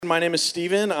My name is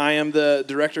Steven. I am the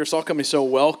director of Salt Company, so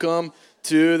welcome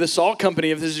to the Salt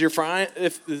Company if this is your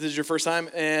first time,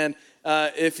 and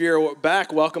if you're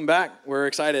back, welcome back. We're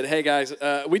excited. Hey guys,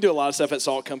 we do a lot of stuff at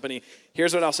Salt Company.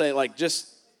 Here's what I'll say,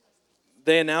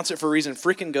 they announce it for a reason.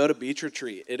 Freaking go to Beach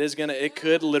Retreat. It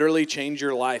could literally change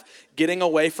your life. Getting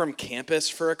away from campus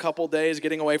for a couple days,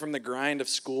 getting away from the grind of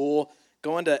school,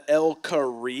 going to El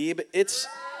Caribe, it's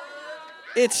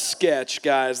sketch,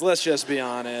 guys. Let's just be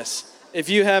honest. If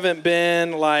you haven't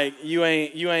been, you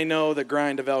ain't know the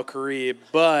grind of El Caribe,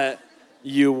 but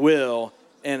you will,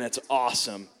 and it's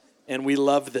awesome. And we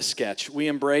love the sketch. We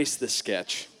embrace the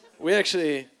sketch. We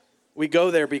go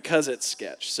there because it's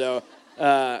sketch. So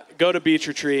go to Beach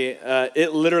Retreat.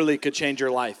 It literally could change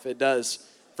your life. It does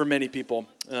for many people.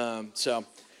 A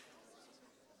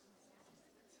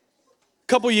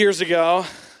couple years ago,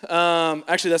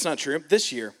 actually that's not true.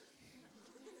 This year.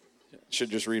 Should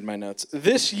just read my notes.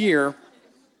 This year,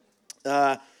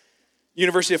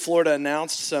 University of Florida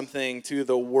announced something to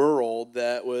the world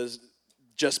that was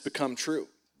just become true.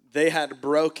 They had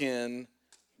broken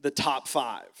the top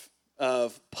 5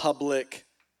 of public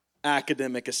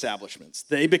academic establishments.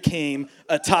 They became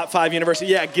a top 5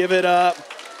 university. Yeah, give it up.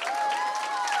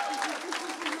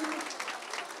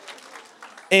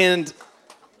 And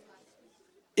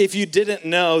if you didn't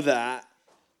know that,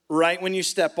 right when you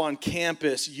step on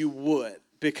campus, you would,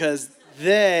 because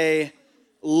they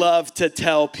love to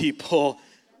tell people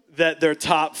that they're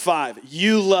top 5.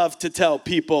 You love to tell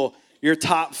people you're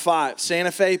top 5.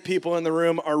 Santa Fe people in the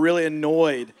room are really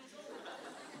annoyed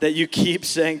that you keep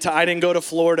saying, I didn't go to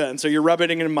Florida, and so you're rubbing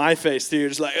it in my face too. You're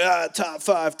just like, top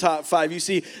 5, top 5. You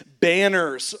see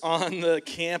banners on the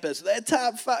campus, that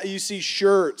top 5. You see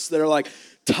shirts that are like,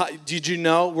 did you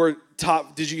know we're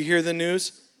top? Did you hear the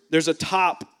news? There's a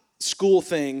top school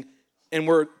thing, and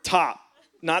we're top,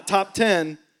 not top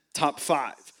 10, top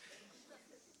 5.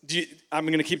 I'm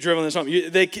going to keep dribbling this home.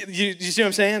 You see what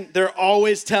I'm saying? They're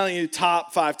always telling you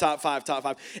top 5, top 5, top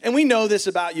 5. And we know this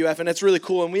about UF, and it's really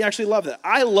cool, and we actually love that.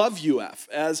 I love UF.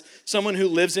 As someone who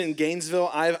lives in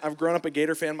Gainesville, I've grown up a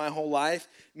Gator fan my whole life.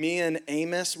 Me and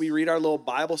Amos, we read our little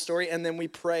Bible story, and then we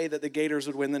pray that the Gators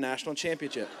would win the national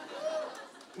championship.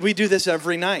 We do this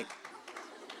every night.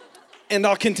 And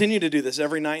I'll continue to do this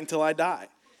every night until I die.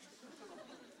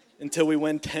 Until we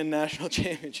win 10 national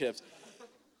championships.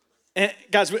 And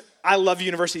guys, I love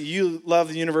university. You love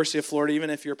the University of Florida, even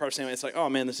if you're a part of Santa Fe. It's like, oh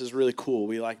man, this is really cool.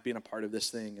 We like being a part of this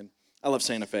thing. And I love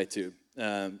Santa Fe too,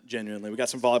 genuinely. We got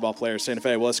some volleyball players, Santa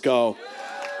Fe. Well, let's go.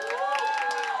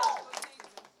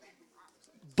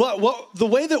 But the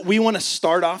way that we want to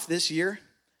start off this year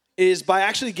is by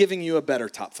actually giving you a better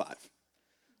top 5.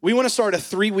 We want to start a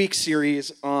 3-week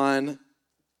series on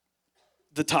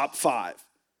the top 5.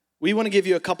 We want to give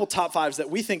you a couple top 5s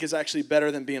that we think is actually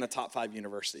better than being a top 5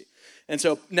 university. And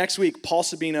so next week, Paul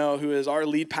Sabino, who is our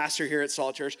lead pastor here at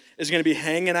Salt Church, is going to be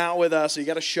hanging out with us. So you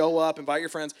got to show up, invite your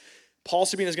friends. Paul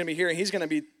Sabino is going to be here, and he's going to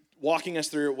be walking us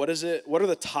through what are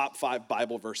the top 5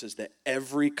 Bible verses that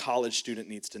every college student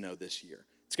needs to know this year.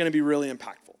 It's going to be really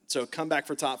impactful. So come back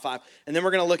for top 5. And then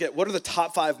we're going to look at what are the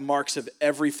top 5 marks of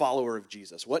every follower of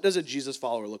Jesus. What does a Jesus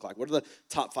follower look like? What are the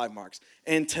top 5 marks?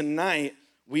 And tonight,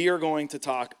 we are going to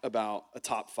talk about a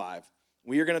top 5.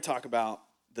 We are going to talk about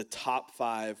the top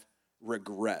 5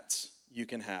 regrets you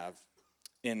can have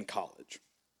in college.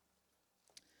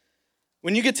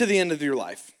 When you get to the end of your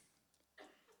life,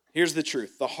 here's the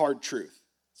truth, the hard truth.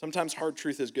 Sometimes hard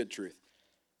truth is good truth.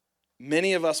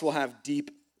 Many of us will have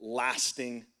deep,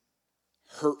 lasting,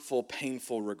 hurtful,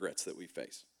 painful regrets that we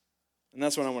face. And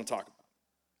that's what I want to talk about.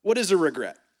 What is a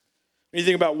regret? When you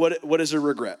think about what is a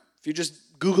regret? If you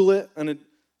just Google it, on a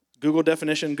Google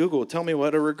definition, tell me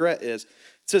what a regret is. It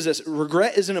says this: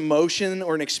 regret is an emotion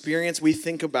or an experience we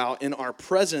think about in our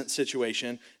present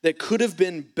situation that could have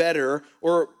been better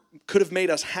or could have made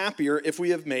us happier if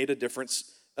we have made a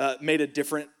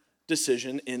different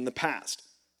decision in the past.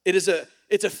 It's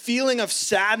a feeling of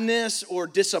sadness or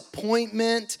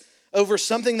disappointment over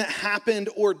something that happened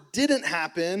or didn't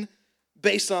happen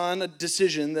based on a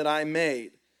decision that I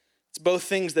made. It's both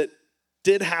things that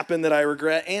did happen that I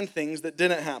regret and things that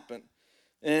didn't happen.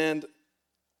 And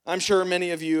I'm sure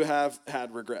many of you have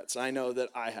had regrets. I know that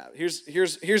I have.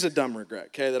 Here's a dumb regret,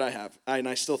 okay, that I have, and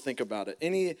I still think about it.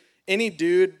 Any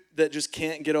dude that just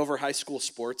can't get over high school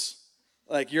sports,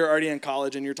 like you're already in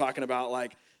college and you're talking about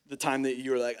like the time that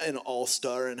you were like an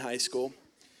all-star in high school.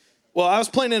 Well, I was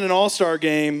playing in an all-star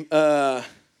game. That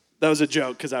was a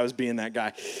joke because I was being that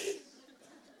guy.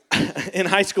 in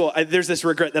high school, there's this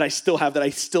regret that I still have that I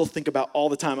still think about all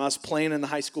the time. I was playing in the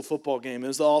high school football game. It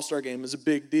was the all-star game. It was a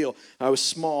big deal. I was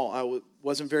small. I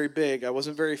wasn't very big. I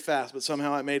wasn't very fast, but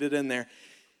somehow I made it in there.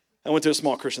 I went to a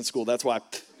small Christian school. That's why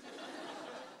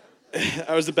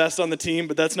I was the best on the team,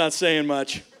 but that's not saying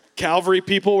much. Calvary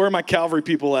people, where are my Calvary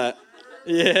people at?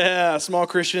 Yeah, small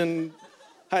Christian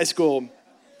high school.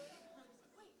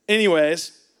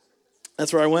 Anyways,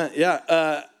 that's where I went.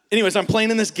 Yeah. Anyways, I'm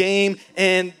playing in this game,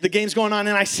 and the game's going on,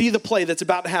 and I see the play that's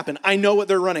about to happen. I know what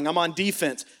they're running. I'm on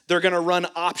defense. They're going to run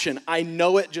option. I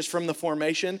know it just from the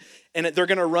formation, and they're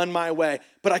going to run my way.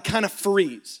 But I kind of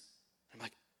freeze. I'm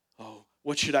like, oh,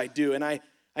 what should I do? And I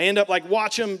end up like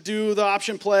watch him do the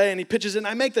option play, and he pitches it, and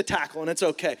I make the tackle, and it's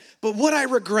okay. But what I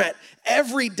regret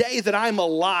every day that I'm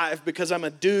alive, because I'm a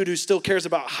dude who still cares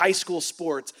about high school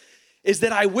sports, is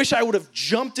that I wish I would have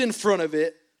jumped in front of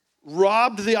it,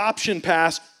 robbed the option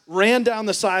pass, ran down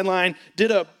the sideline,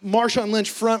 did a Marshawn Lynch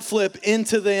front flip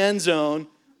into the end zone,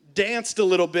 danced a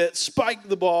little bit, spiked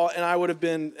the ball, and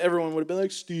everyone would have been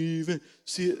like, Steve,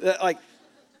 see that? Like,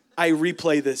 I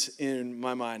replay this in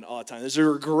my mind all the time. There's a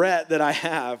regret that I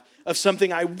have of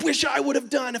something I wish I would have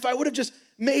done. If I would have just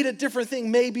made a different thing,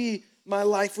 maybe my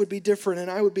life would be different and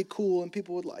I would be cool and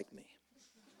people would like me.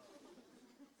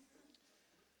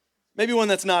 Maybe one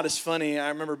that's not as funny. I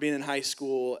remember being in high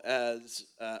school as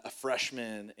a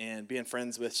freshman and being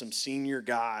friends with some senior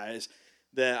guys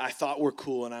that I thought were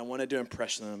cool, and I wanted to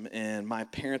impress them. And my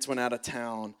parents went out of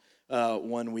town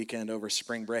one weekend over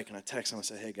spring break, and I texted them. I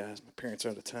said, hey, guys, my parents are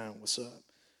out of town. What's up?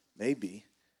 Maybe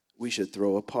we should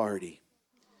throw a party.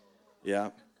 Yeah.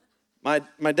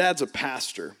 My dad's a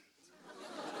pastor.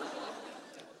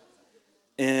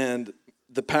 And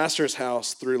the pastor's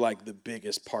house threw like the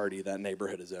biggest party that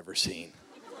neighborhood has ever seen.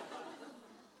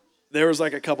 There was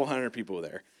like a couple hundred people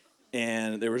there,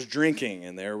 and there was drinking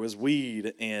and there was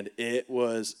weed, and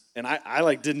I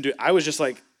like didn't do, I was just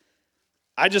like,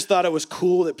 I just thought it was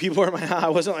cool that people were in my house. I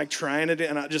wasn't like trying to do,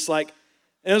 and I just like,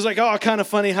 it was like, oh, kind of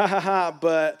funny, ha ha ha.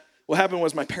 But what happened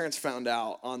was my parents found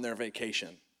out on their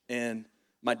vacation, and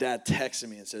my dad texted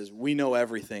me and says, we know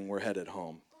everything, we're headed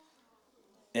home.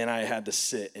 And I had to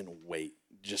sit and wait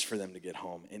just for them to get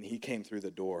home. And he came through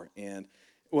the door. And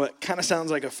what kind of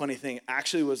sounds like a funny thing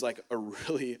actually was like a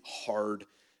really hard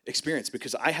experience,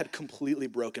 because I had completely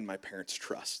broken my parents'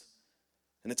 trust.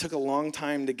 And it took a long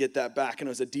time to get that back. And it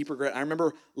was a deep regret. I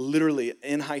remember literally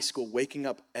in high school waking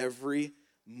up every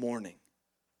morning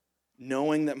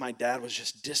knowing that my dad was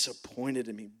just disappointed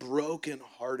in me,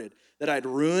 brokenhearted, that I'd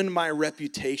ruined my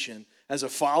reputation as a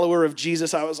follower of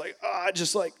Jesus. I was like,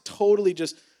 just like totally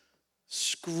just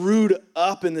screwed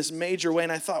up in this major way.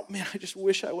 And I thought, man, I just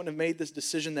wish I wouldn't have made this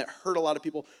decision that hurt a lot of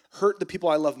people, hurt the people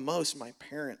I love most, my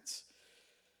parents.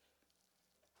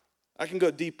 I can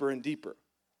go deeper and deeper.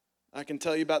 I can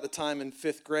tell you about the time in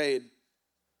 5th grade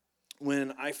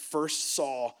when I first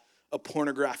saw a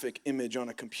pornographic image on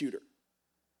a computer.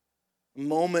 A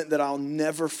moment that I'll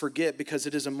never forget, because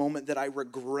it is a moment that I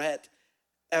regret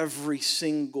every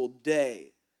single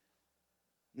day.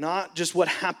 Not just what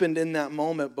happened in that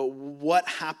moment, but what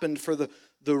happened for the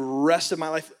rest of my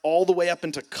life, all the way up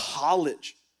into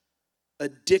college.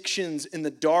 Addictions in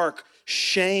the dark,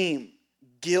 shame,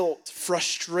 guilt,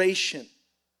 frustration,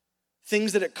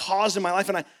 things that it caused in my life.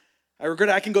 And I regret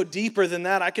it. I can go deeper than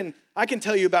that. I can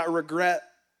tell you about regret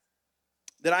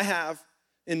that I have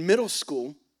in middle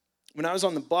school when I was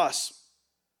on the bus.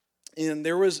 And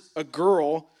there was a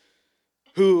girl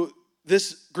who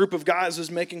this group of guys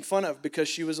was making fun of because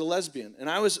she was a lesbian. And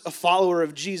I was a follower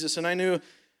of Jesus, and I knew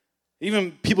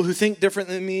even people who think different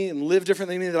than me and live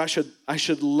differently than me, that I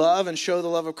should love and show the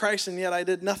love of Christ, and yet I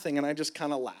did nothing, and I just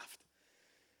kind of laughed.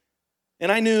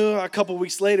 And I knew a couple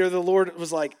weeks later, the Lord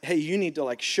was like, hey, you need to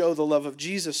like show the love of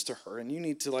Jesus to her, and you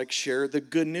need to like share the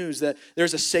good news that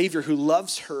there's a Savior who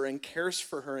loves her and cares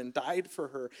for her and died for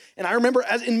her. And I remember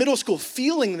in middle school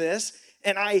feeling this,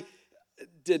 and I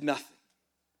did nothing.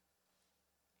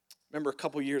 Remember a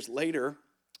couple years later,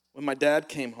 when my dad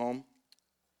came home,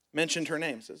 mentioned her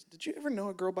name, says, did you ever know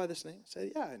a girl by this name? I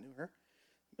said, yeah, I knew her.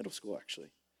 Middle school, actually.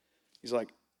 He's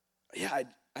like, yeah,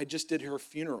 I just did her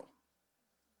funeral.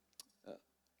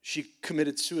 She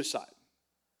committed suicide.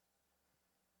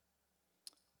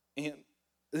 And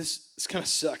this kind of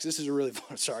sucks. This is a really,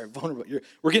 vulnerable.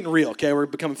 We're getting real, okay? We're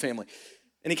becoming family.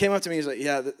 And he came up to me, he's like,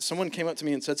 yeah, someone came up to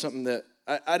me and said something that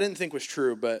I didn't think was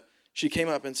true, but she came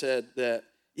up and said that,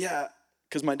 yeah,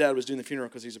 because my dad was doing the funeral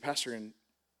because he's a pastor,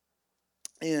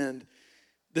 and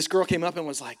this girl came up and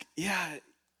was like, yeah,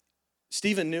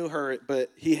 Stephen knew her,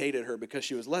 but he hated her because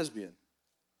she was lesbian.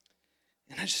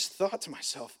 And I just thought to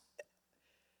myself,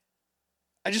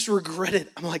 I just regret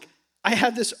it. I'm like, I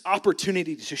had this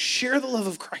opportunity to share the love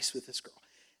of Christ with this girl,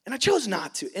 and I chose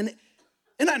not to. And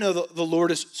I know the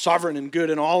Lord is sovereign and good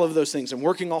and all of those things and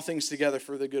working all things together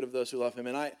for the good of those who love him.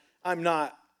 And I'm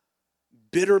not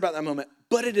bitter about that moment,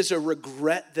 but it is a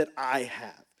regret that I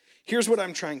have. Here's what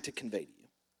I'm trying to convey to you.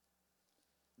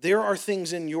 There are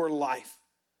things in your life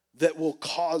that will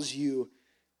cause you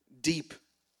deep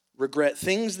regret,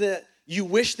 things that you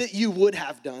wish that you would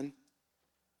have done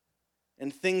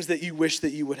and things that you wish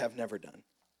that you would have never done.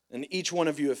 And each one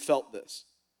of you have felt this.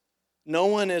 No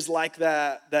one is like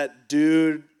that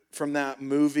dude from that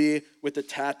movie with the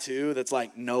tattoo that's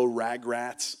like no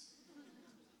ragrats.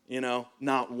 You know,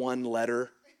 not one letter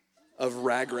of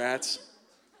ragrats.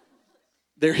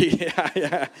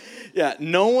 Yeah.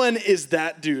 No one is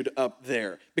that dude up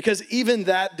there. Because even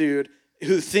that dude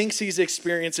who thinks he's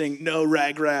experiencing no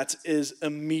ragrats is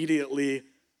immediately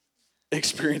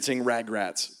experiencing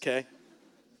ragrats, okay?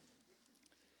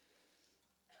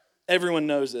 Everyone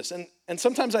knows this. And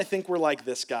sometimes I think we're like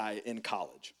this guy in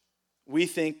college. We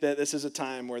think that this is a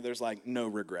time where there's like no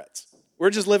regrets. We're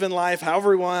just living life however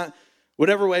we want,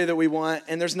 whatever way that we want,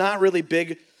 and there's not really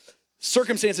big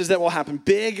circumstances that will happen,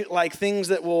 big like things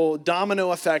that will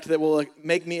domino effect that will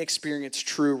make me experience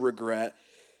true regret.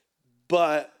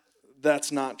 But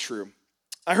that's not true.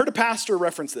 I heard a pastor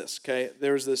reference this, okay?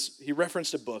 He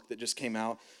referenced a book that just came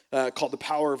out called The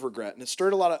Power of Regret, and it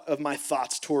stirred a lot of my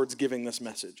thoughts towards giving this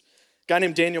message. A guy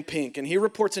named Daniel Pink, and he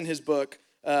reports in his book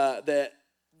that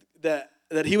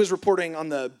he was reporting on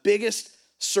the biggest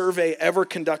survey ever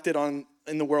conducted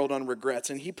in the world on regrets,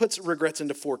 and he puts regrets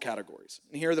into 4 categories.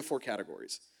 And here are the 4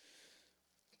 categories.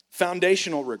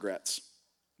 Foundational regrets,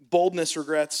 boldness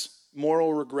regrets,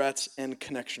 moral regrets, and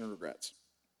connection regrets.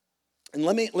 And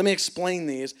let me explain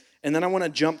these, and then I want to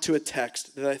jump to a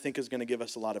text that I think is going to give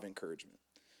us a lot of encouragement.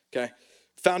 Okay?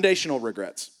 Foundational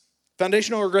regrets.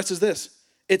 Foundational regrets is this.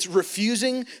 It's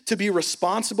refusing to be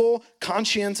responsible,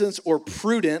 conscientious, or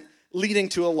prudent, leading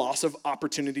to a loss of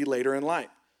opportunity later in life.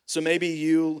 So maybe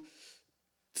you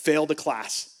failed a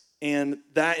class, and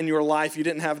that in your life, you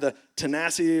didn't have the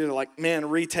tenacity to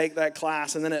retake that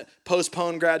class, and then it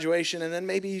postponed graduation, and then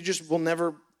maybe you just will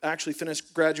never actually finish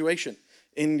graduation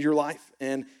in your life.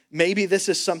 And maybe this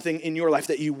is something in your life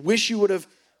that you wish you would have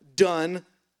done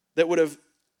that would have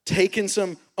taken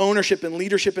some ownership and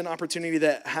leadership and opportunity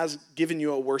that has given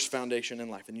you a worse foundation in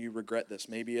life, and you regret this.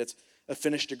 Maybe it's a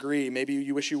finished degree. Maybe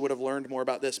you wish you would have learned more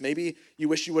about this. Maybe you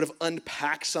wish you would have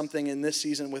unpacked something in this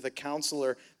season with a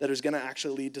counselor that is going to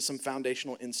actually lead to some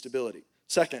foundational instability.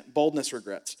 Second, boldness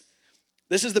regrets.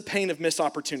 This is the pain of missed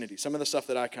opportunity, some of the stuff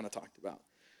that I kind of talked about.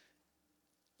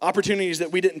 Opportunities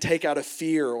that we didn't take out of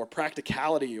fear or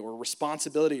practicality or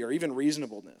responsibility or even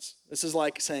reasonableness. This is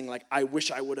like saying, I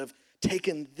wish I would have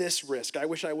taken this risk. I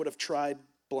wish I would have tried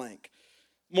blank.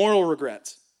 Moral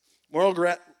regrets.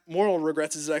 Moral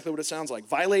regrets is exactly what it sounds like.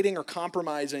 Violating or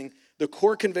compromising the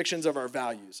core convictions of our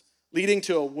values, leading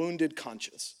to a wounded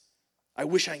conscience. I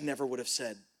wish I never would have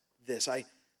said this. I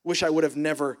wish I would have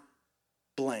never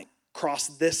blank,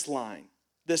 crossed this line,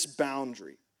 this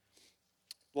boundary.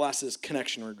 The last is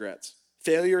connection regrets.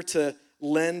 Failure to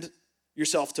lend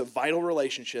yourself to vital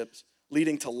relationships,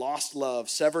 leading to lost love,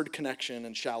 severed connection,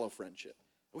 and shallow friendship.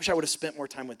 I wish I would have spent more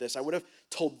time with this. I would have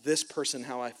told this person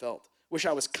how I felt. Wish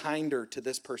I was kinder to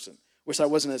this person. Wish I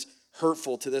wasn't as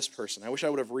hurtful to this person. I wish I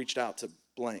would have reached out to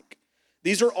blank.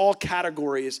 These are all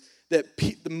categories that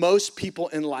most people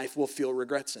in life will feel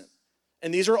regrets in.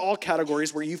 And these are all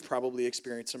categories where you've probably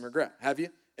experienced some regret. Have you?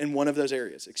 In one of those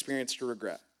areas, experienced a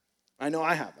regret. I know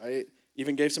I have. I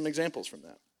even gave some examples from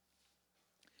that.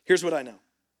 Here's what I know.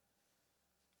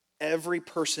 Every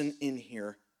person in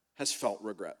here has felt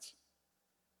regrets.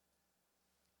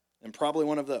 And probably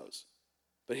one of those.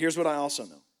 But here's what I also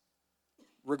know.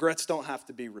 Regrets don't have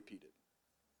to be repeated.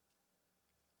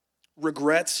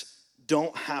 Regrets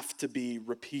don't have to be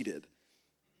repeated.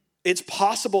 It's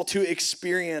possible to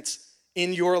experience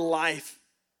in your life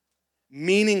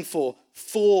meaningful,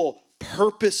 full,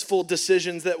 purposeful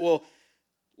decisions that will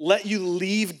let you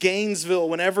leave Gainesville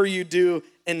whenever you do,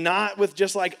 and not with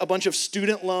just like a bunch of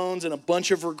student loans and a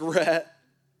bunch of regret,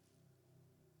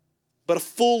 but a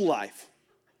full life.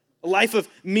 A life of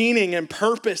meaning and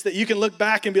purpose that you can look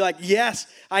back and be like, yes,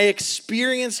 I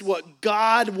experienced what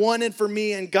God wanted for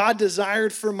me and God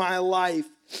desired for my life.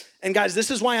 And guys,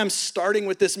 this is why I'm starting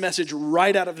with this message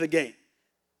right out of the gate.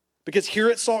 Because here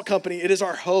at Salt Company, it is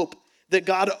our hope that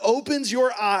God opens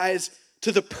your eyes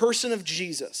to the person of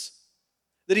Jesus.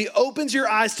 That he opens your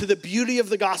eyes to the beauty of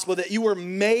the gospel, that you were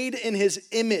made in his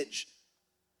image.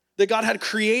 that God had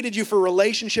created you for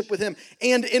relationship with him,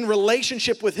 and in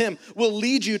relationship with him will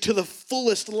lead you to the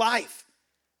fullest life.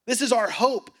 This is our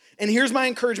hope. And here's my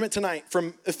encouragement tonight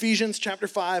from Ephesians chapter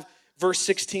 5, verse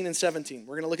 16 and 17.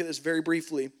 We're going to look at this very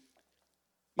briefly.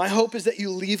 My hope is that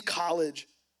you leave college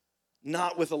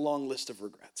not with a long list of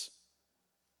regrets.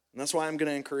 And that's why I'm going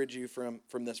to encourage you from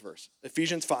this verse.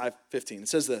 Ephesians 5:15. It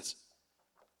says this.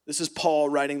 This is Paul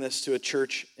writing this to a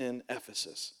church in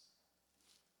Ephesus.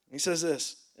 He says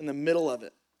this in the middle of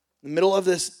it. In the middle of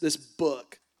this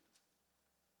book,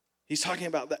 he's talking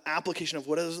about the application of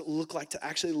what does it look like to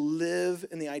actually live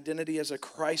in the identity as a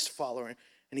Christ follower.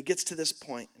 And he gets to this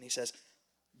point and he says,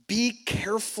 be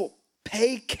careful.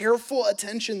 Pay careful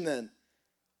attention then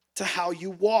to how you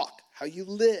walk, how you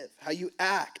live, how you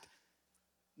act.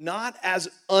 Not as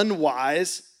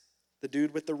unwise, the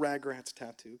dude with the Ragrats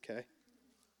tattoo, okay?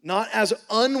 Not as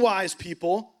unwise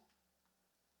people,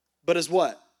 but as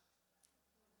what?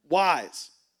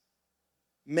 Wise.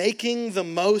 Making the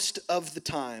most of the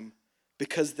time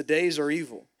because the days are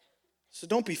evil. So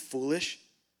don't be foolish,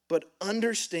 but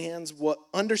understand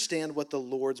what the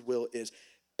Lord's will is.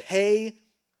 Pay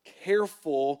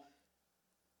careful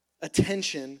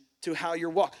attention to how you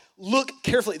walk. Look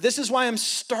carefully. This is why I'm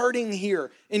starting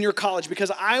here in your college, because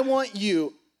I want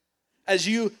you, as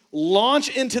you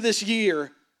launch into this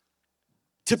year,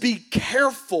 to be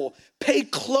careful, pay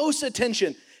close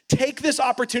attention, take this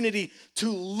opportunity to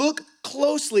look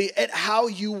closely at how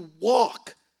you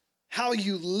walk, how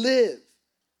you live.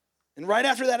 And right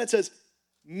after that, it says,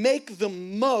 make the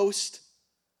most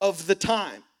of the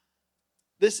time.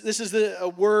 This is a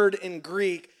word in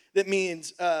Greek that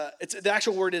means, the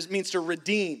actual word means to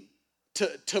redeem,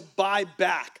 to buy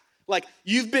back. Like,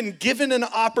 you've been given an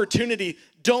opportunity,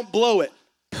 don't blow it.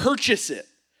 Purchase it.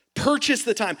 Purchase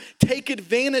the time. Take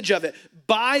advantage of it.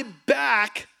 Buy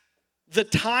back the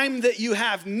time that you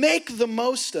have. Make the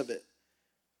most of it.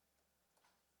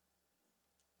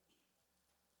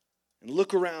 And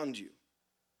look around you.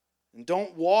 And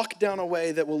don't walk down a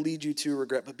way that will lead you to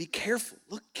regret, but be careful.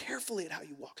 Look carefully at how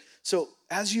you walk. So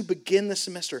as you begin the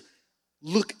semester,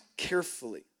 look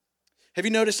carefully. Have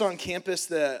you noticed on campus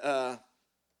that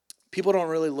people don't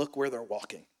really look where they're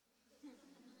walking?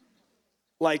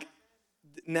 Like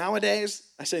nowadays,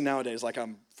 I say nowadays like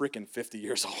I'm freaking 50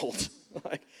 years old.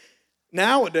 Like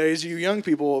nowadays, you young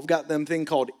people have got them thing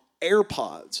called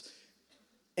AirPods.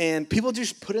 And people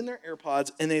just put in their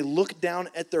AirPods and they look down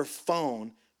at their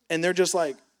phone and they're just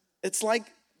like, it's like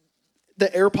the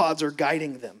AirPods are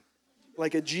guiding them.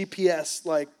 Like a GPS,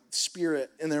 like spirit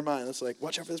in their mind. It's like,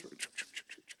 watch out for this.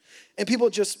 And people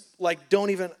just like don't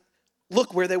even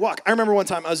look where they walk. I remember one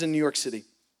time I was in New York City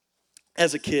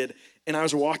as a kid and I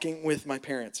was walking with my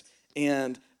parents.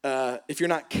 And if you're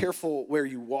not careful where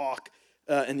you walk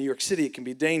in New York City, it can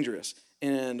be dangerous.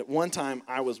 And one time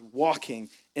I was walking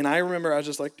and I remember I was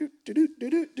just like, do.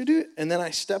 And then I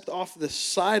stepped off the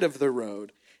side of the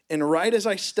road. And right as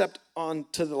I stepped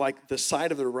onto the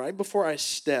side of the road, right before I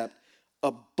stepped,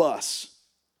 a bus,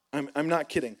 I'm not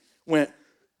kidding, went,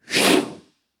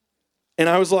 and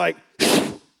I was like,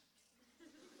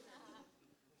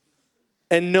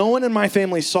 and no one in my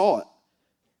family saw it.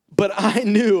 But I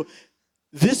knew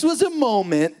this was a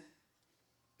moment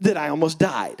that I almost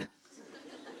died.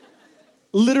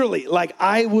 Literally, like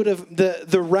I would have,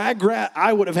 the regret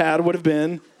I would have had would have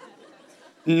been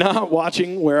not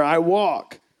watching where I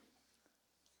walk.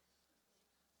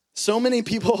 So many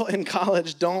people in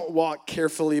college don't walk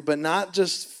carefully, but not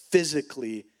just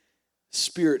physically,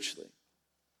 spiritually,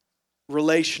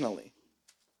 relationally,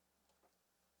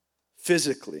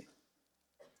 physically.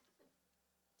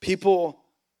 People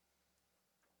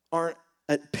aren't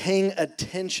paying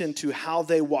attention to how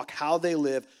they walk, how they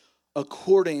live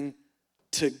according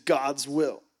to God's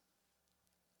will.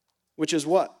 Which is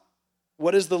what?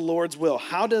 What is the Lord's will?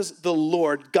 How does the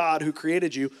Lord, God who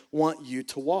created you, want you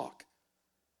to walk?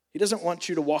 He doesn't want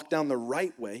you to walk down the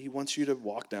right way. He wants you to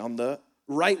walk down the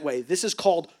right way. This is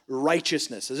called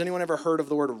righteousness. Has anyone ever heard of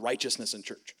the word righteousness in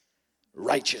church?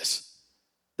 Righteous.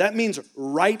 That means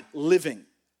right living.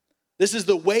 This is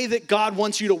the way that God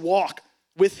wants you to walk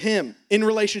with him, in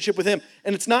relationship with him.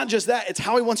 And it's not just that, it's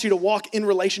how he wants you to walk in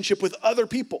relationship with other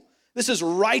people. This is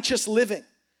righteous living.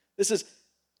 This is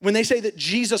when they say that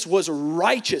Jesus was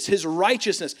righteous, his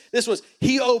righteousness, this was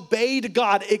he obeyed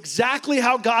God exactly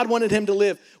how God wanted him to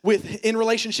live in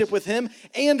relationship with him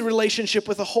and relationship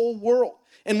with the whole world.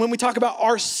 And when we talk about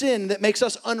our sin that makes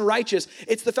us unrighteous,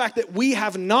 it's the fact that we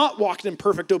have not walked in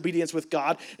perfect obedience with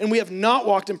God and we have not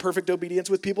walked in perfect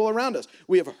obedience with people around us.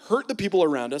 We have hurt the people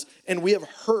around us and we have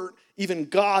hurt even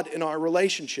God in our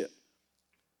relationship.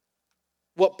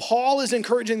 What Paul is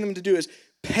encouraging them to do is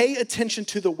Pay attention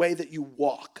to the way that you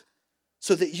walk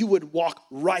so that you would walk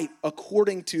right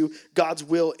according to God's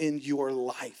will in your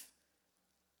life.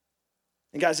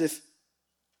 And guys, if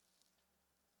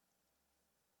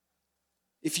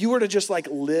you were to just like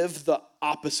live the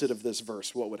opposite of this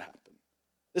verse, what would happen?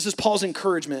 This is Paul's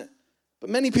encouragement, but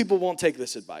many people won't take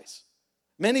this advice.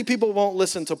 Many people won't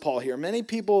listen to Paul here. Many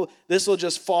people, this will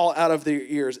just fall out of their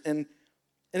ears. And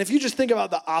if you just think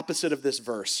about the opposite of this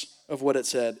verse, of what it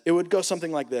said, it would go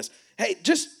something like this. Hey,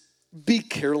 just be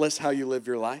careless how you live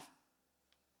your life.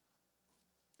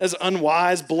 As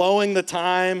unwise, blowing the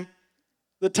time.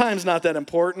 The time's not that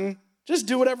important. Just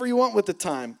do whatever you want with the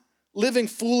time. Living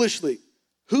foolishly.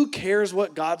 Who cares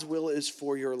what God's will is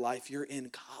for your life? You're in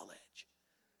college.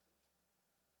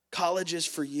 College is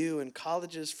for you and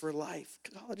college is for life.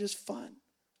 College is fun.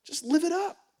 Just live it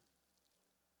up.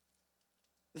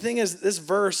 The thing is, this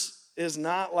verse is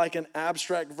not like an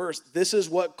abstract verse. This is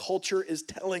what culture is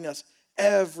telling us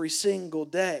every single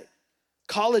day.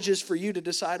 College is for you to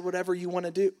decide whatever you want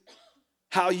to do,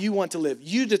 how you want to live.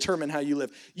 You determine how you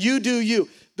live. You do you.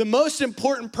 The most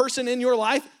important person in your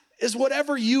life is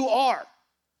whatever you are.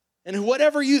 And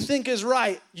whatever you think is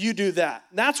right, you do that.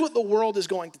 That's what the world is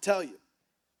going to tell you.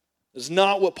 It's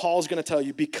not what Paul's going to tell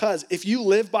you, because if you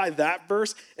live by that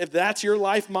verse, if that's your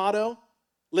life motto,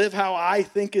 live how I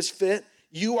think is fit,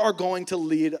 you are going to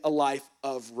lead a life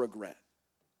of regret,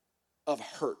 of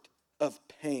hurt, of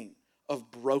pain, of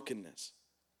brokenness.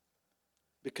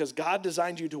 Because God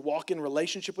designed you to walk in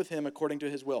relationship with him according to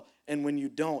his will. And when you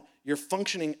don't, you're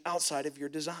functioning outside of your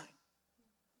design.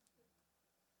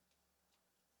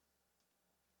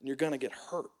 And you're going to get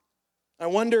hurt. I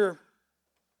wonder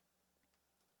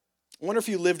if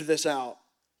you lived this out,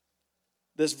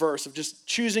 this verse of just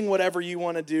choosing whatever you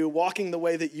want to do, walking the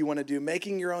way that you want to do,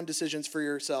 making your own decisions for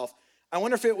yourself. I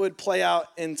wonder if it would play out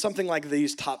in something like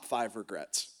these top 5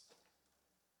 regrets.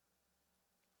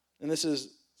 And this is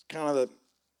kind of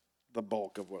the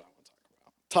bulk of what I want to talk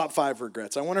about. Top 5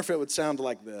 regrets. I wonder if it would sound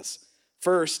like this.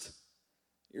 First,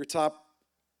 your top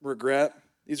regret,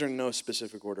 these are in no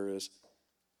specific order, is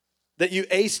that you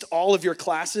aced all of your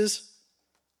classes,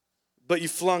 but I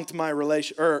flunked my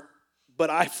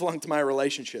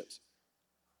relationships.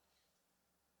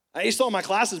 I aced all my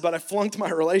classes, but I flunked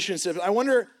my relationships. I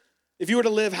wonder if you were to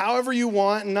live however you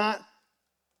want and not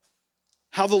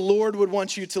how the Lord would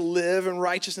want you to live in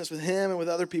righteousness with him and with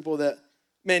other people, that,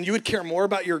 man, you would care more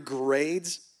about your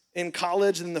grades in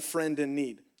college than the friend in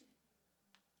need.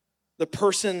 The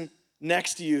person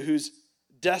next to you who's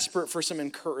desperate for some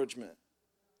encouragement,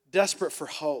 desperate for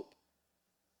hope.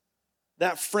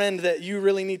 That friend that you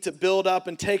really need to build up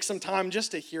and take some time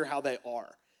just to hear how they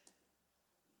are.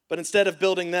 But instead of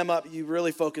building them up, you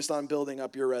really focused on building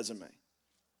up your resume. I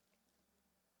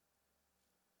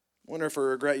wonder if a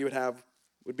regret you would have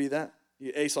would be that.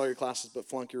 You ace all your classes but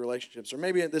flunk your relationships. Or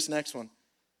maybe this next one.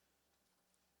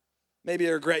 Maybe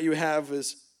a regret you have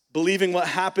is believing what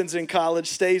happens in college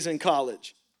stays in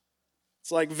college.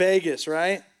 It's like Vegas,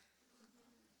 right?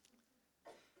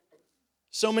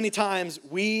 So many times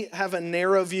we have a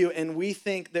narrow view and we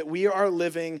think that we are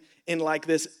living in like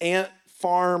this ant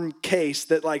farm case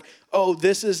that like, oh,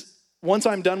 this is, once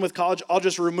I'm done with college, I'll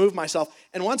just remove myself.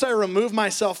 And once I remove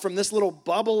myself from this little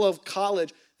bubble of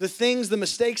college, the things, the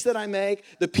mistakes that I make,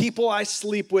 the people I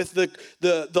sleep with,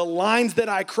 the lines that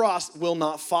I cross will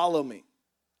not follow me.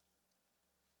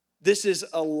 This is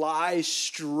a lie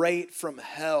straight from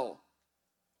hell.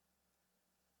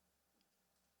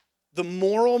 The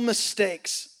moral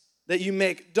mistakes that you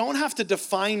make don't have to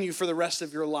define you for the rest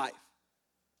of your life.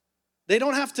 They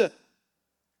don't have to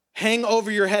hang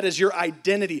over your head as your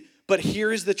identity. But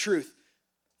here is the truth.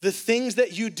 The things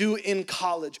that you do in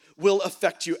college will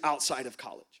affect you outside of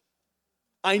college.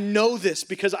 I know this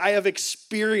because I have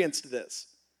experienced this.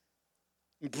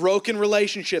 Broken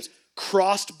relationships,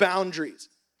 crossed boundaries.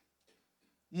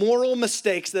 Moral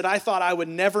mistakes that I thought I would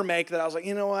never make, that I was like,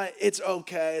 you know what, it's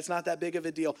okay, it's not that big of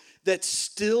a deal, that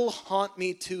still haunt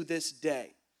me to this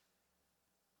day.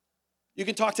 You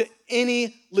can talk to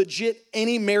any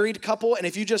married couple, and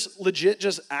if you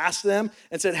just ask them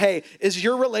and said, hey, is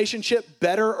your relationship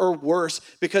better or worse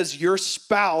because your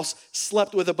spouse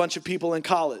slept with a bunch of people in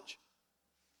college?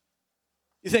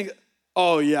 You think,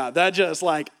 oh yeah,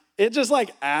 it just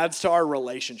adds to our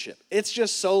relationship. It's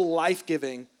just so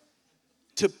life-giving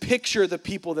to picture the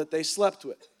people that they slept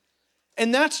with.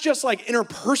 And that's just like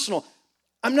interpersonal.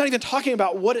 I'm not even talking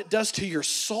about what it does to your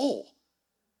soul,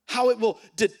 how it will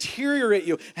deteriorate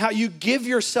you, how you give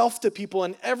yourself to people,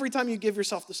 and every time you give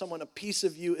yourself to someone, a piece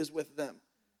of you is with them.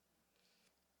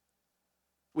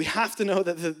 We have to know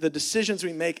that the decisions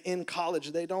we make in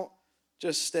college, they don't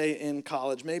just stay in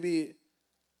college. Maybe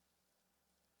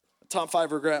a top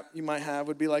 5 regret you might have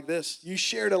would be like this. You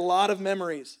shared a lot of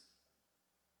memories,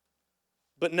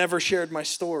 but never shared my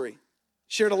story.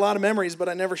 Shared a lot of memories, but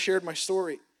I never shared my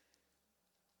story.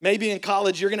 Maybe in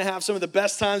college, you're going to have some of the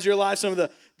best times of your life, some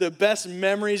of the best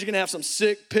memories. You're going to have some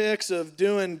sick pics of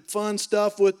doing fun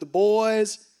stuff with the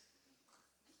boys,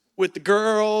 with the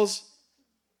girls.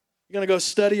 You're going to go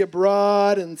study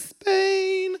abroad in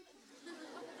Spain.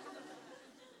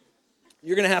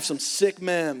 You're going to have some sick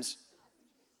memes.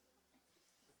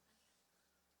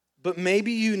 But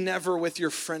maybe you never, with your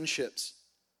friendships,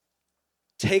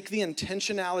 take the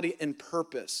intentionality and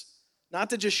purpose,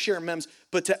 not to just share memes,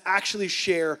 but to actually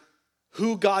share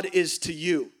who God is to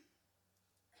you.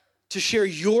 To share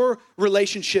your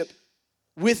relationship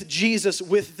with Jesus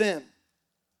with them.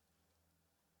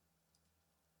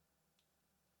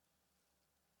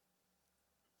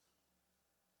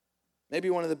 Maybe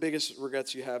one of the biggest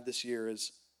regrets you have this year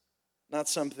is not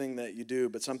something that you do,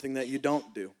 but something that you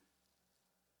don't do.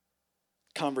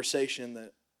 Conversation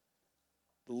that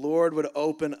the Lord would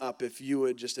open up if you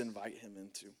would just invite him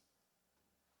into.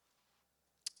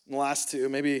 And the last two,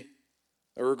 maybe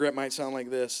a regret might sound like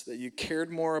this, that I cared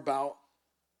more about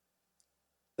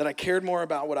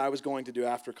what I was going to do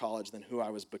after college than who I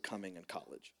was becoming in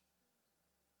college.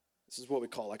 This is what we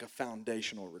call like a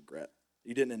foundational regret.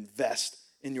 You didn't invest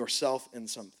in yourself in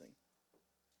something.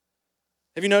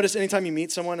 Have you noticed anytime you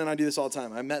meet someone, and I do this all the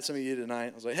time, I met some of you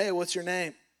tonight, I was like, hey, what's your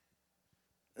name?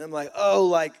 And I'm like, oh,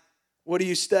 like, what are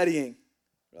you studying?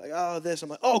 They're like, oh, this. I'm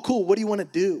like, oh, cool, what do you want to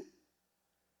do?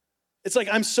 It's like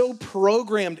I'm so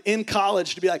programmed in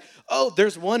college to be like, oh,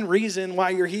 there's one reason why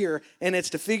you're here, and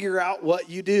it's to figure out what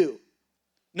you do.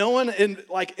 No one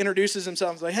introduces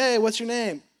themselves like, hey, what's your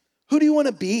name? Who do you want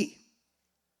to be?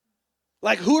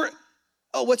 Like,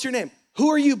 what's your name? Who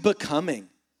are you becoming?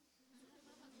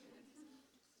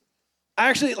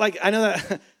 I know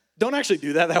that, don't actually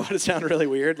do that. That would sound really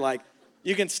weird. Like,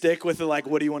 you can stick with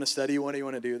what do you want to study? What do you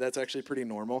want to do? That's actually pretty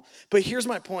normal. But here's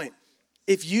my point.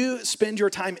 If you spend your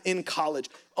time in college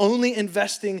only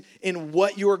investing in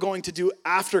what you are going to do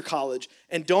after college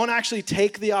and don't actually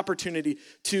take the opportunity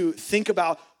to think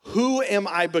about who am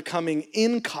I becoming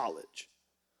in college,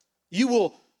 you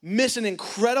will miss an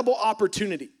incredible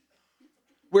opportunity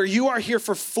where you are here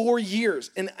for 4 years.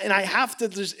 And I have to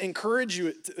just encourage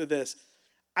you to this.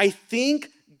 I think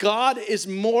God is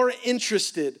more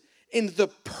interested in the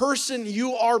person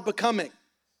you are becoming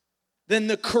than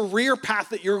the career path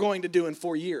that you're going to do in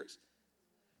 4 years.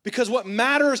 Because what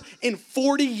matters in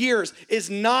 40 years is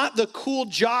not the cool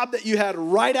job that you had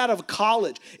right out of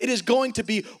college. It is going to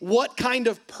be, what kind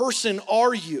of person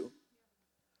are you?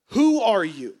 Who are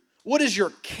you? What is your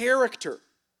character?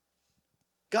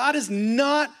 God is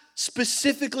not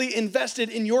specifically invested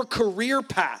in your career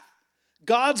path.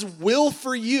 God's will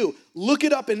for you. Look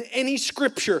it up in any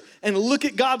scripture and look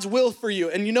at God's will for you.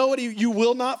 And you know what you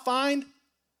will not find?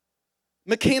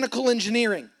 Mechanical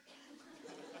engineering.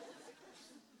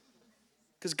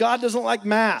 Because God doesn't like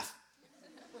math.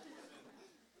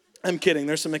 I'm kidding.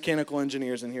 There's some mechanical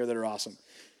engineers in here that are awesome.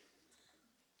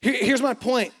 Here's my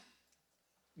point.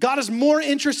 God is more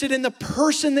interested in the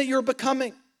person that you're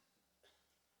becoming.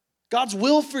 God's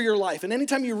will for your life. And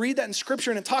anytime you read that in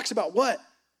scripture and it talks about what?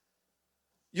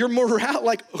 Your morale,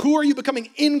 like who are you becoming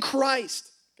in Christ?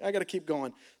 I got to keep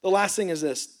going. The last thing is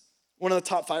this. One of the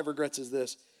top 5 regrets is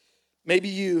this.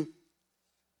 Maybe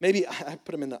I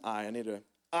put them in the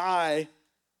I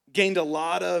gained a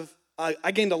lot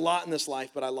in this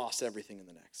life, but I lost everything in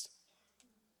the next.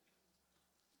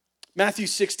 Matthew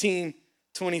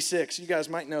 16:26. You guys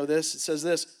might know this. It says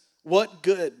this. What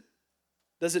good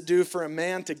does it do for a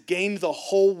man to gain the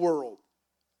whole world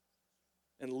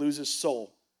and lose his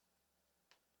soul?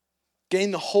 Gain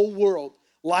the whole world,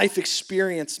 life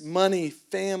experience, money,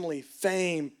 family,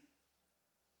 fame,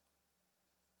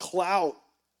 clout,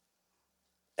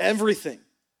 everything.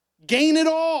 Gain it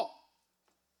all.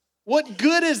 What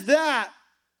good is that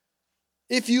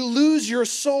if you lose your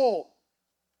soul?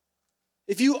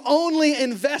 If you only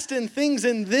invest in things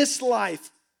in this life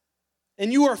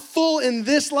and you are full in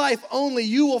this life only,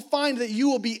 you will find that you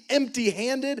will be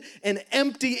empty-handed and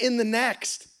empty in the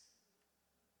next.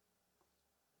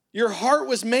 Your heart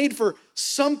was made for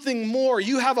something more.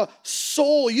 You have a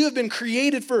soul. You have been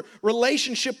created for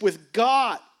relationship with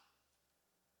God.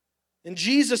 And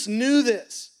Jesus knew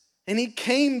this. And he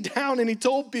came down and he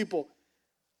told people,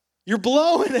 you're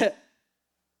blowing it.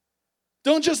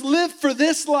 Don't just live for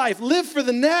this life. Live for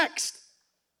the next.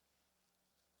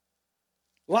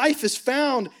 Life is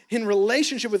found in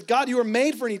relationship with God. You are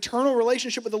made for an eternal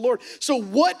relationship with the Lord. So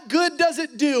what good does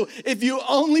it do if you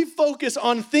only focus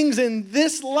on things in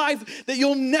this life that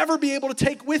you'll never be able to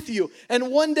take with you?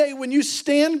 And one day when you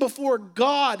stand before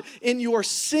God in your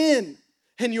sin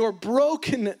and your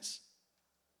brokenness,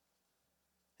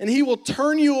 and he will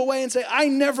turn you away and say, I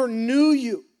never knew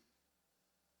you,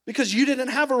 because you didn't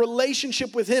have a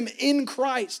relationship with him in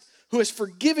Christ, who has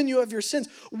forgiven you of your sins.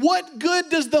 What good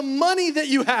does the money that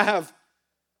you have?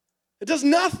 It does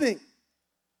nothing.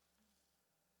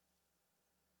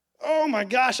 Oh my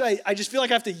gosh, I just feel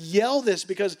like I have to yell this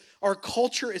because our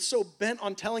culture is so bent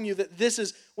on telling you that this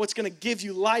is what's going to give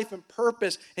you life and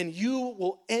purpose, and you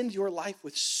will end your life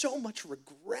with so much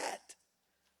regret.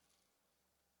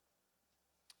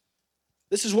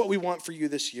 This is what we want for you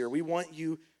this year. We want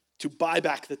you to buy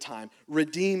back the time,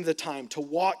 redeem the time, to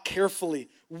walk carefully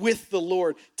with the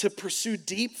Lord, to pursue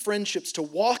deep friendships, to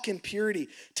walk in purity,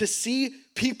 to see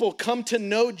people come to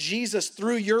know Jesus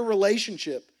through your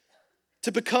relationship,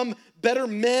 to become better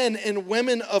men and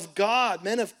women of God,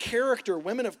 men of character,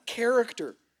 women of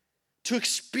character, to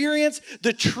experience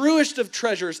the truest of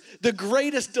treasures, the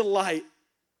greatest delight,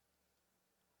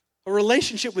 a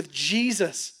relationship with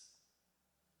Jesus,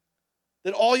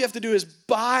 that all you have to do is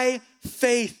by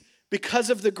faith, because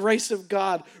of the grace of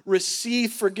God,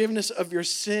 receive forgiveness of your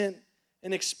sin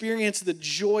and experience the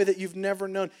joy that you've never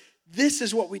known. This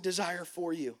is what we desire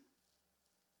for you.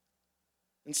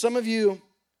 And some of you,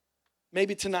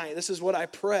 maybe tonight, this is what I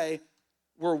pray,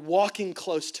 we're walking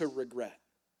close to regret.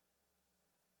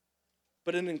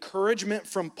 But an encouragement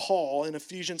from Paul in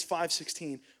Ephesians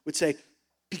 5:16 would say,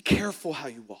 be careful how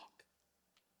you walk.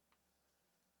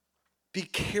 Be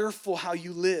careful how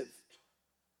you live.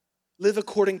 Live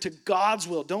according to God's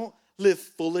will. Don't live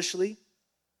foolishly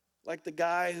like the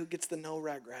guy who gets the no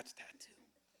regrets tattoo.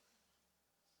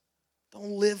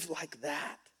 Don't live like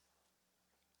that.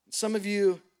 Some of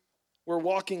you were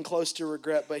walking close to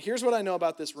regret, but here's what I know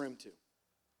about this room too.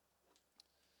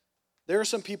 There are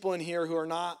some people in here who are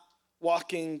not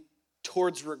walking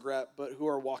towards regret, but who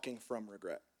are walking from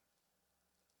regret.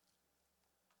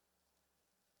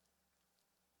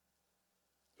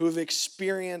 Who have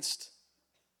experienced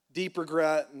deep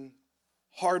regret and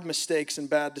hard mistakes and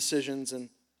bad decisions. And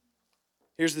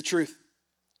here's the truth.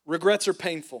 Regrets are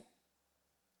painful.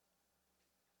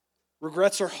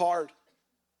 Regrets are hard.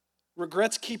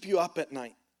 Regrets keep you up at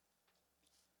night.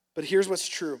 But here's what's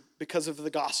true because of the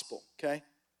gospel, okay?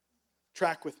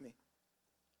 Track with me.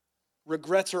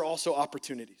 Regrets are also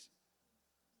opportunities.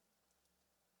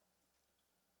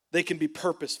 They can be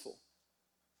purposeful.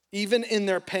 Even in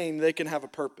their pain, they can have a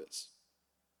purpose.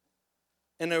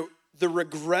 And the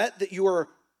regret that you are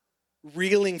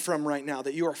reeling from right now,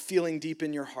 that you are feeling deep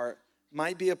in your heart,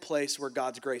 might be a place where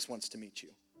God's grace wants to meet you.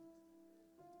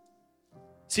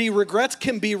 See, regrets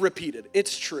can be repeated.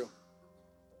 It's true.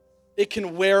 It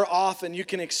can wear off and you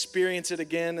can experience it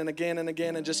again and again and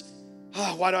again and just,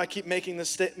 why do I keep making the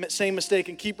same mistake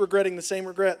and keep regretting the same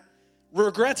regret?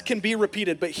 Regrets can be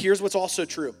repeated, but here's what's also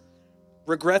true.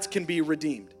 Regrets can be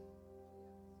redeemed.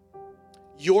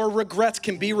 Your regrets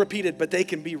can be repeated, but they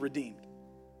can be redeemed.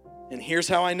 And here's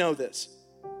how I know this.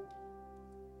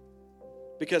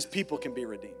 Because people can be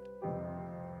redeemed.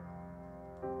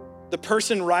 The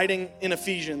person writing in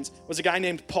Ephesians was a guy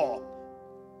named Paul,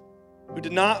 who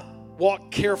did not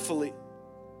walk carefully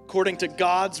according to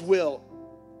God's will.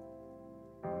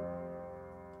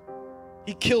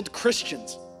 He killed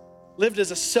Christians, lived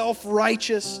as a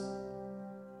self-righteous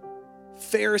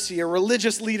Pharisee, a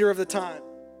religious leader of the time.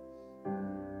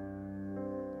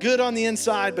 Good on the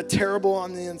inside, but terrible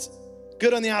on the inside.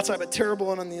 Good on the outside, but terrible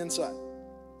on the inside.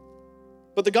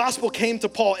 But the gospel came to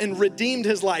Paul and redeemed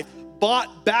his life,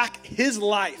 bought back his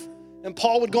life. And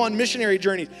Paul would go on missionary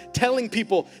journeys, telling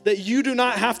people that you do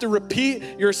not have to repeat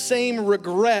your same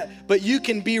regret, but you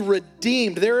can be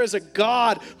redeemed. There is a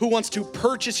God who wants to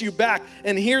purchase you back.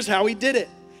 And here's how he did it.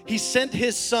 He sent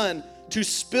his son to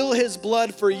spill his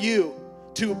blood for you,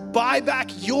 to buy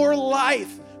back your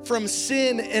life from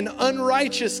sin and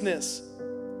unrighteousness.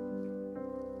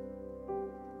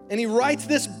 And he writes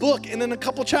this book, and then a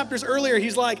couple chapters earlier,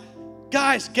 he's like,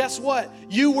 guys, guess what?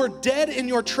 You were dead in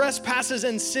your trespasses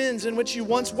and sins in which you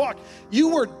once walked.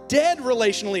 You were dead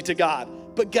relationally to God,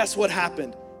 but guess what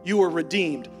happened? You were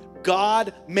redeemed.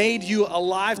 God made you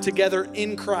alive together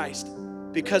in Christ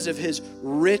because of his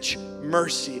rich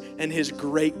mercy and his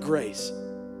great grace.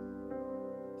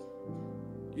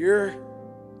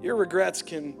 Your regrets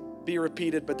can be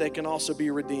repeated, but they can also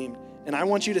be redeemed. And I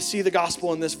want you to see the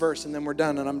gospel in this verse, and then we're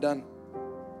done, and I'm done.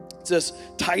 It's this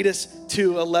Titus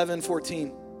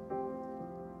 2:11-14.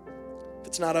 If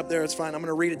it's not up there, it's fine. I'm going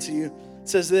to read it to you. It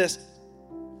says this,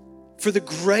 "For the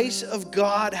grace of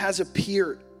God has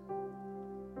appeared,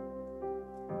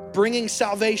 bringing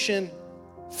salvation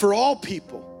for all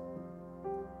people."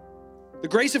 The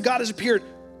grace of God has appeared,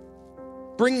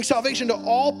 bringing salvation to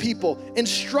all people,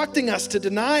 instructing us to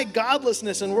deny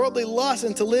godlessness and worldly lust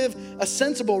and to live a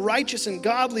sensible, righteous, and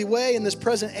godly way in this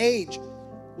present age,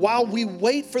 while we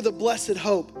wait for the blessed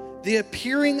hope, the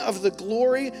appearing of the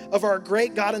glory of our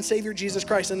great God and Savior Jesus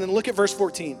Christ. And then look at verse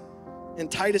 14 in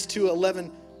Titus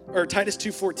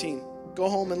 2:14. Go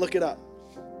home and look it up.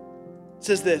 It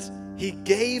says this, "He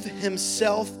gave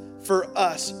himself for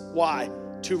us." Why?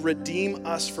 "To redeem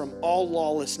us from all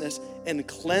lawlessness and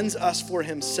cleanse us for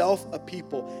himself a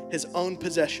people, his own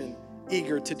possession,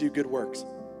 eager to do good works."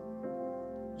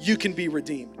 You can be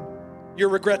redeemed. Your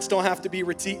regrets don't have to be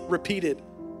repeated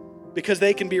because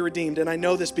they can be redeemed. And I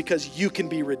know this because you can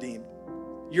be redeemed.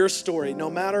 Your story, no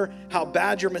matter how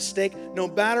bad your mistake, no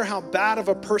matter how bad of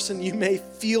a person you may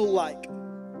feel like,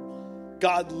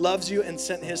 God loves you and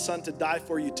sent his son to die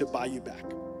for you to buy you back.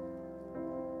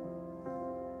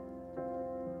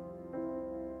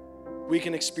 We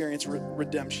can experience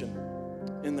redemption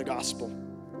in the gospel.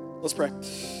 Let's pray.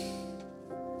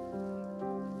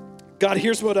 God,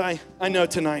 here's what I know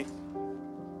tonight.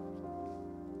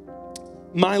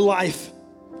 My life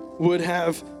would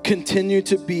have continued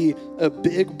to be a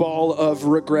big ball of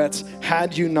regrets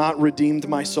had you not redeemed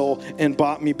my soul and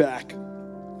bought me back.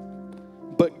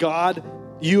 But God,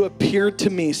 you appeared to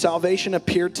me, salvation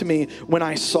appeared to me when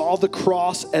I saw the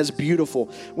cross as beautiful.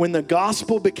 When the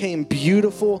gospel became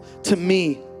beautiful to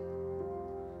me,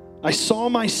 I saw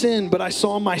my sin, but I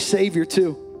saw my Savior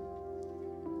too,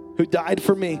 who died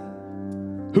for me,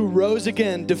 who rose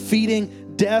again,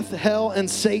 defeating death, hell, and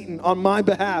Satan on my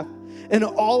behalf. And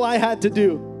all I had to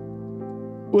do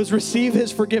was receive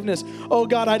his forgiveness. Oh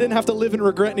God, I didn't have to live in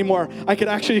regret anymore. I could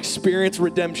actually experience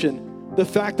redemption. The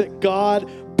fact that God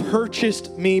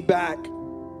purchased me back.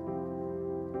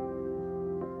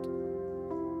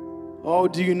 Oh,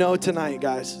 do you know tonight,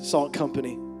 guys, Salt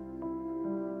Company,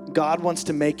 God wants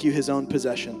to make you his own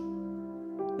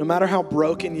possession. No matter how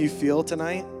broken you feel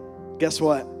tonight, guess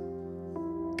what?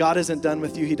 God isn't done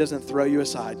with you. He doesn't throw you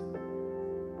aside.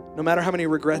 No matter how many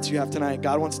regrets you have tonight,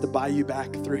 God wants to buy you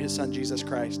back through his son, Jesus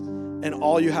Christ. And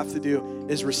all you have to do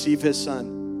is receive his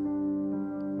son.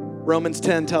 Romans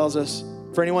 10 tells us,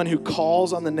 for anyone who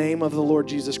calls on the name of the Lord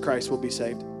Jesus Christ will be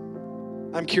saved.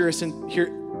 I'm curious in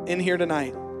here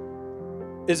tonight,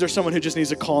 is there someone who just needs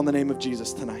to call on the name of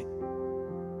Jesus tonight?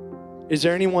 Is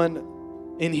there anyone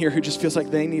in here who just feels like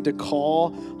they need to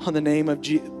call on the name of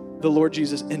the Lord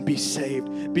Jesus and be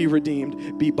saved, be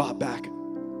redeemed, be bought back?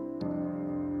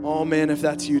 Oh man, if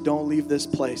that's you, don't leave this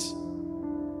place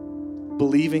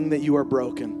believing that you are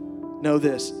broken. Know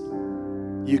this,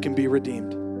 you can be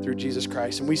redeemed through Jesus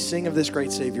Christ. And we sing of this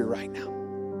great Savior right now.